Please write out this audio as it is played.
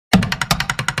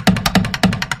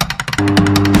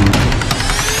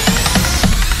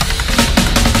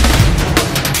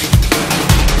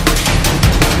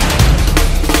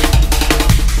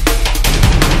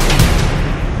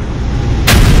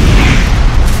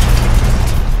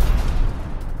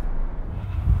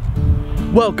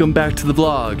Welcome back to the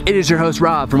vlog. It is your host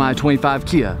Rob from I-25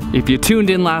 Kia. If you tuned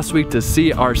in last week to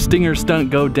see our stinger stunt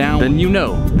go down, then you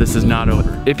know this is not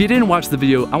over. If you didn't watch the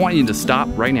video, I want you to stop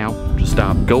right now. Just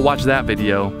stop. Go watch that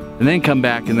video and then come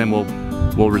back and then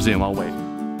we'll resume. I'll wait.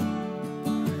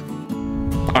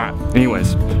 Alright,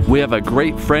 anyways, we have a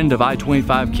great friend of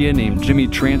I-25 Kia named Jimmy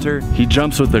Tranter. He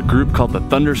jumps with a group called the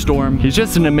Thunderstorm. He's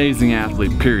just an amazing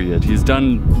athlete, period. He's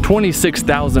done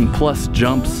 26,000 plus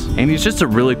jumps, and he's just a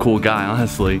really cool guy,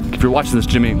 honestly. If you're watching this,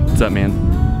 Jimmy, what's up,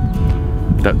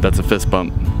 man? That's a fist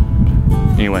bump.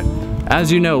 Anyway. As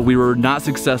you know, we were not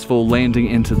successful landing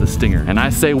into the stinger. And I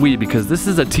say we because this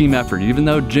is a team effort. Even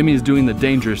though Jimmy's doing the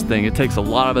dangerous thing, it takes a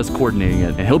lot of us coordinating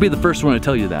it. And he'll be the first one to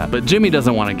tell you that. But Jimmy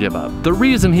doesn't want to give up. The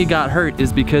reason he got hurt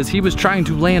is because he was trying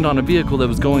to land on a vehicle that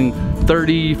was going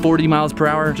 30, 40 miles per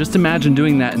hour. Just imagine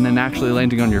doing that and then actually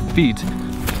landing on your feet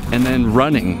and then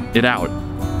running it out.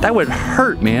 That would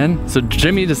hurt, man. So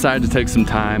Jimmy decided to take some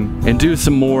time and do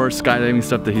some more skydiving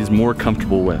stuff that he's more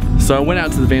comfortable with. So I went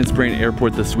out to the Vance Brand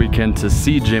Airport this weekend to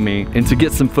see Jimmy and to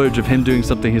get some footage of him doing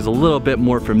something he's a little bit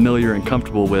more familiar and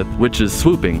comfortable with, which is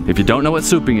swooping. If you don't know what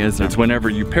swooping is, it's whenever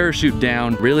you parachute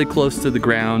down really close to the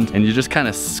ground and you just kind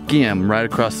of skim right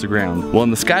across the ground. Well,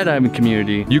 in the skydiving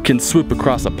community, you can swoop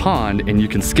across a pond and you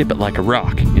can skip it like a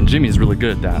rock. And Jimmy's really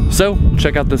good at that. So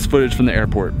check out this footage from the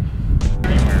airport.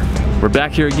 We're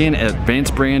back here again at Vance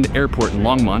Brand Airport in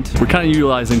Longmont. We're kind of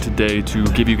utilizing today to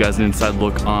give you guys an inside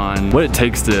look on what it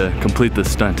takes to complete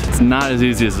this stunt. It's not as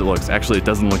easy as it looks. Actually, it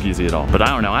doesn't look easy at all. But I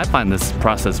don't know, I find this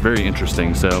process very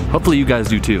interesting, so hopefully you guys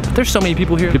do too. There's so many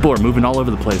people here. People are moving all over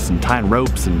the place and tying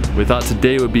ropes, and we thought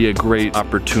today would be a great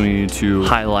opportunity to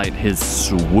highlight his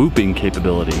swooping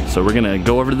capability. So we're gonna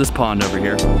go over to this pond over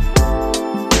here.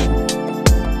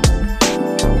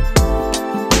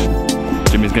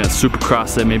 Jimmy's gonna swoop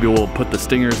across it. Maybe we'll put the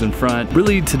stingers in front.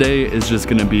 Really, today is just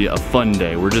gonna be a fun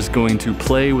day. We're just going to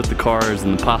play with the cars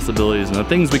and the possibilities and the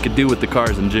things we could do with the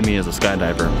cars and Jimmy as a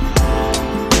skydiver.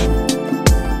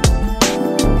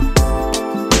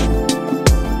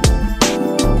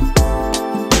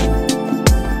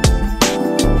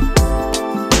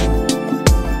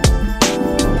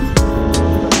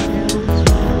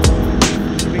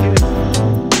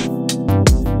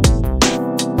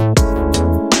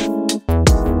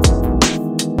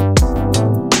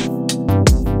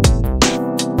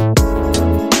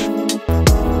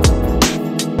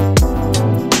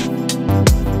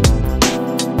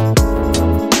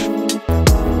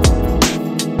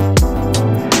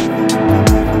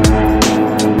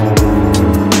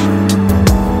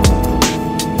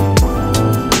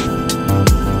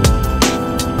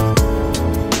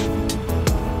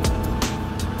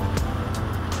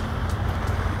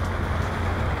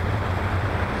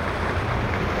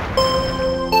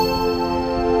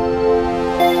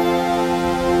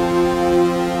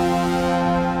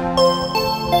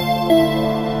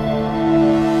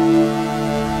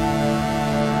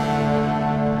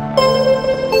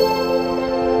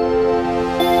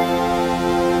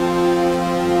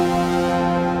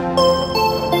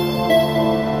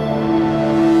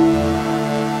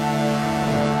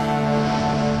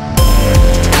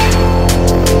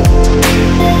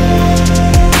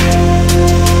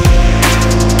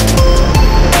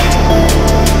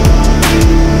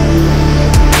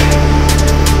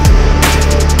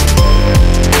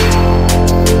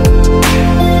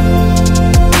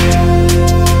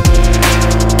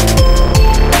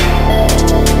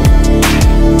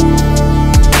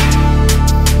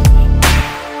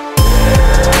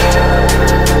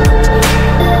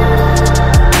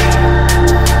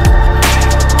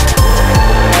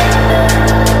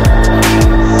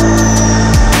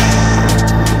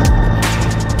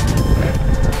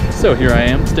 So here I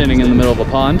am, standing in the middle of a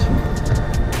pond.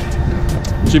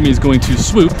 Jimmy's going to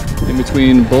swoop in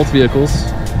between both vehicles.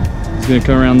 He's gonna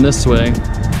come around this way.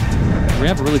 We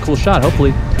have a really cool shot,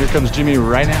 hopefully. Here comes Jimmy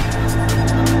right now.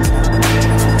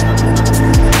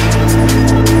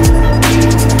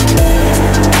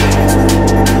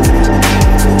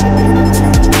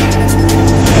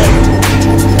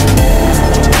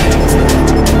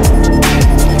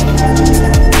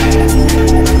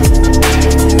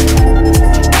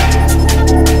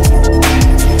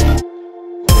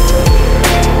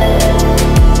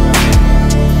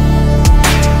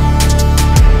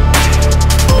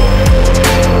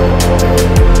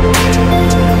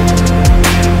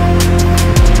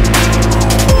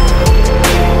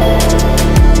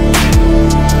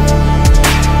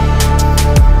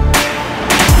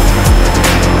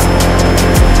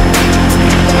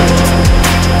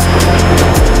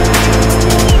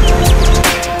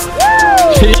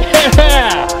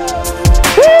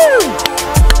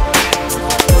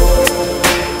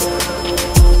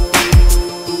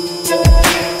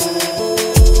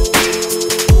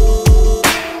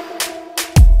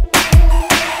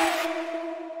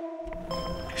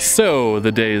 So the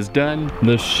day is done.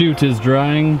 The chute is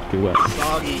drying. Be wet.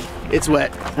 Soggy. It's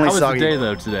wet. How was the day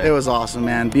though today? It was awesome,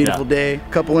 man. Beautiful day.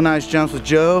 Couple of nice jumps with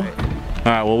Joe.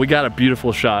 All right, well, we got a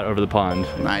beautiful shot over the pond.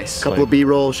 Nice. Couple of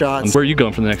B-roll shots. Where are you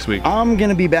going for the next week? I'm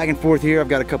gonna be back and forth here. I've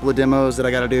got a couple of demos that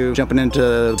I gotta do. Jumping into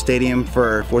the stadium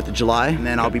for 4th of July. And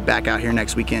then I'll be back out here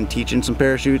next weekend teaching some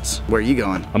parachutes. Where are you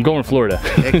going? I'm going to Florida.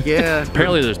 Heck yeah.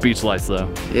 Apparently there's beach lights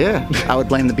though. Yeah, I would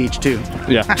blame the beach too.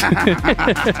 Yeah.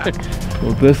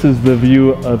 Well, this is the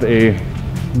view of a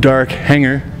dark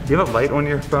hangar. Do you have a light on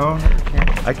your phone?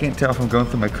 I can't tell if I'm going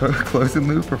through my closing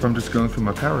loop or if I'm just going through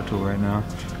my power tool right now.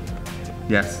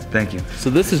 Yes, thank you. So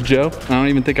this is Joe. I don't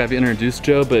even think I've introduced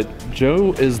Joe, but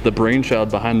Joe is the brainchild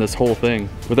behind this whole thing.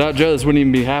 Without Joe, this wouldn't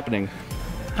even be happening.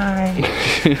 Hi.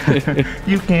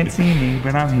 You can't see me,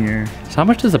 but I'm here. So how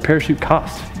much does a parachute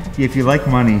cost? If you like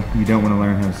money, you don't want to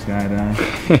learn how to skydive.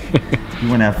 You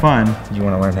want to have fun, you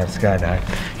want to learn how to skydive.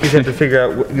 You just have to figure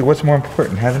out what's more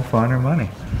important, having fun or money.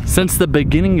 Since the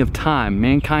beginning of time,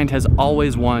 mankind has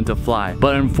always wanted to fly,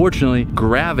 but unfortunately,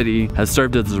 gravity has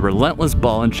served as a relentless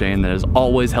ball and chain that has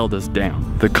always held us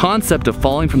down. The concept of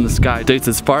falling from the sky dates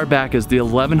as far back as the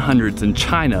 1100s in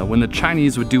China, when the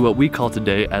Chinese would do what we call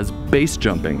today as base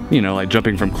jumping. You know, like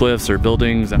jumping from cliffs or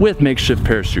buildings with makeshift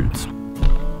parachutes.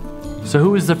 So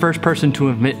who was the first person to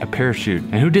invent a parachute?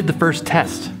 And who did the first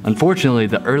test? Unfortunately,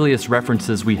 the earliest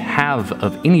references we have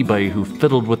of anybody who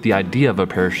fiddled with the idea of a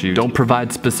parachute don't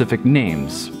provide specific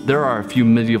names. There are a few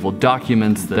medieval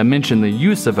documents that mention the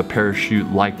use of a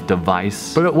parachute-like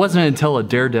device, but it wasn't until a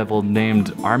daredevil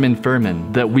named Armin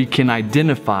Furman that we can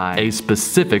identify a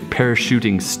specific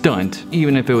parachuting stunt,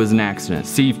 even if it was an accident.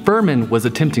 See, Furman was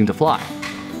attempting to fly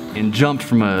and jumped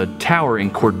from a tower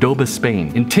in Cordoba, Spain,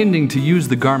 intending to use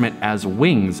the garment as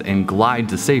wings and glide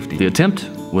to safety. The attempt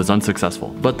was unsuccessful,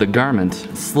 but the garment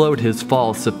slowed his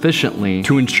fall sufficiently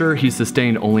to ensure he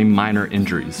sustained only minor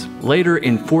injuries. Later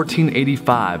in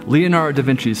 1485, Leonardo da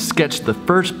Vinci sketched the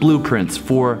first blueprints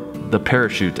for the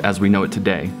parachute as we know it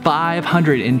today.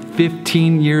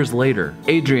 515 years later,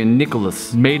 Adrian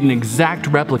Nicholas made an exact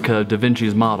replica of Da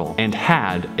Vinci's model and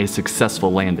had a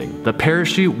successful landing. The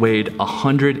parachute weighed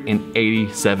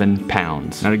 187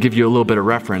 pounds. Now to give you a little bit of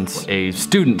reference, a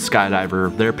student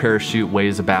skydiver, their parachute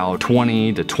weighs about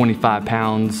 20 to 25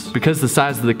 pounds. Because the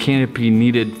size of the canopy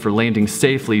needed for landing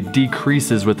safely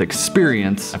decreases with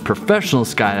experience, a professional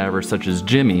skydiver such as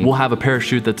Jimmy will have a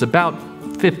parachute that's about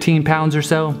 15 pounds or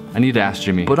so. I need to ask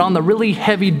Jimmy. But on the really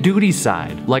heavy duty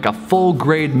side, like a full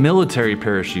grade military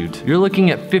parachute, you're looking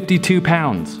at 52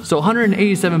 pounds. So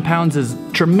 187 pounds is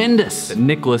tremendous.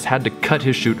 Nicholas had to cut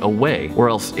his chute away or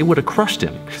else it would have crushed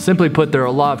him. Simply put, there are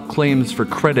a lot of claims for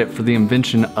credit for the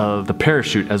invention of the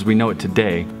parachute as we know it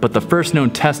today, but the first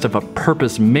known test of a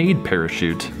purpose-made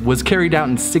parachute was carried out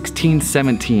in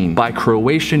 1617 by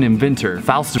Croatian inventor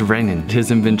Faust Renin. His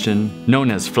invention,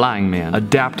 known as Flying Man,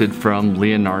 adapted from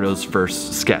Leonardo's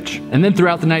first sketch. And then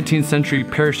throughout the 19th century,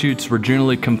 parachutes were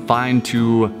generally confined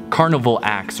to carnival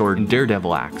acts or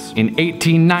daredevil acts. In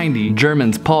 1890,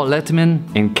 Germans Paul Lettmann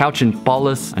and Couchin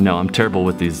Paulus, I know I'm terrible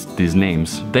with these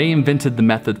names, they invented the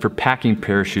method for packing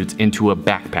parachutes into a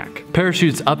backpack.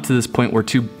 Parachutes up to this point were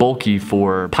too bulky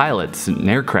for pilots and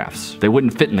aircrafts. They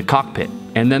wouldn't fit in the cockpit.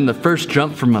 And then the first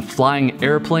jump from a flying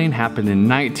airplane happened in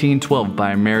 1912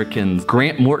 by Americans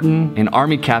Grant Morton and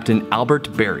Army Captain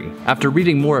Albert Berry. After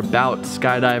reading more about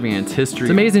skydiving and its history,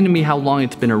 it's amazing to me how long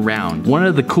it's been around. One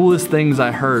of the coolest things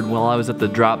I heard while I was at the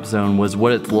drop zone was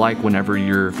what it's like whenever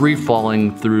you're free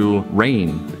falling through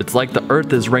rain. It's like the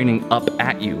earth is raining up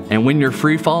at you. And when you're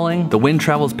free falling, the wind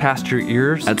travels past your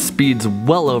ears at speeds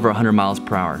well over 100 miles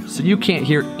per hour. So you can't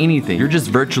hear anything. You're just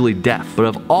virtually deaf. But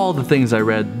of all the things I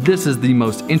read, this is the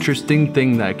most interesting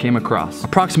thing that I came across.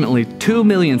 Approximately 2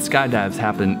 million skydives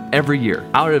happen every year.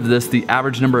 Out of this, the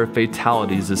average number of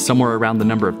fatalities is somewhere around the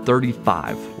number of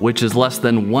 35, which is less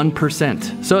than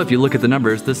 1%. So if you look at the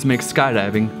numbers, this makes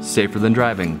skydiving safer than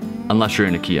driving, unless you're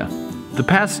in a Kia. The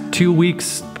past 3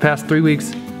 weeks,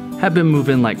 have been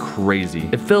moving like crazy.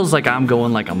 It feels like I'm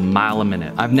going like a mile a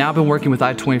minute. I've now been working with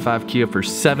I-25 Kia for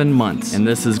 7 months, and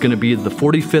this is gonna be the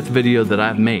 45th video that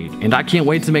I've made. And I can't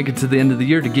wait to make it to the end of the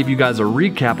year to give you guys a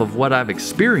recap of what I've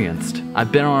experienced.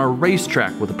 I've been on a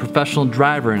racetrack with a professional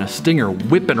driver and a Stinger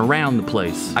whipping around the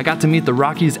place. I got to meet the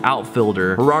Rockies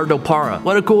outfielder, Gerardo Parra.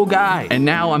 What a cool guy. And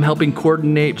now I'm helping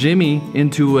coordinate Jimmy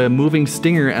into a moving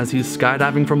Stinger as he's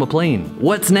skydiving from a plane.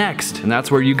 What's next? And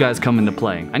that's where you guys come into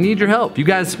play. I need your help. If you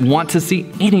guys want to see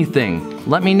anything,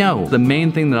 let me know. The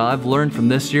main thing that I've learned from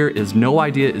this year is no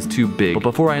idea is too big. But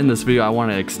before I end this video, I want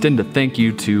to extend a thank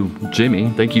you to Jimmy.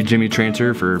 Thank you, Jimmy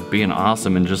Tranter, for being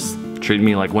awesome and just treating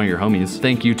me like one of your homies.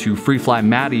 Thank you to Free Fly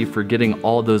Maddie for getting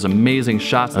all those amazing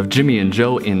shots of Jimmy and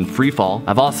Joe in free fall.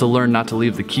 I've also learned not to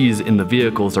leave the keys in the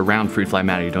vehicles around Free Fly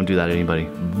Maddie. Don't do that to anybody.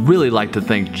 Really like to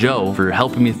thank Joe for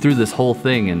helping me through this whole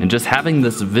thing and just having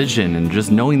this vision and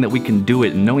just knowing that we can do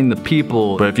it and knowing the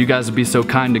people. But if you guys would be so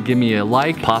kind to give me a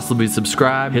like, possibly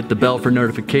subscribe, hit the bell for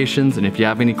notifications, and if you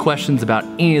have any questions about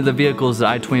any of the vehicles that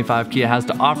I-25 Kia has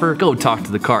to offer, go talk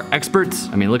to the car experts.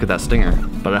 I mean, look at that stinger.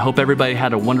 But I hope everybody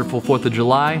had a wonderful 4th of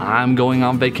July. I'm going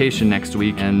on vacation next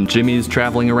week and Jimmy's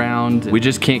traveling around. We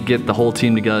just can't get the whole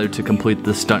team together to complete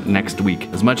the stunt next week.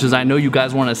 As much as I know you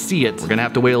guys want to see it, we're gonna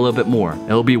have to wait a little bit more.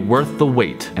 It'll be worth the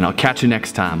wait, and I'll catch you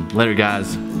next time. Later,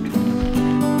 guys.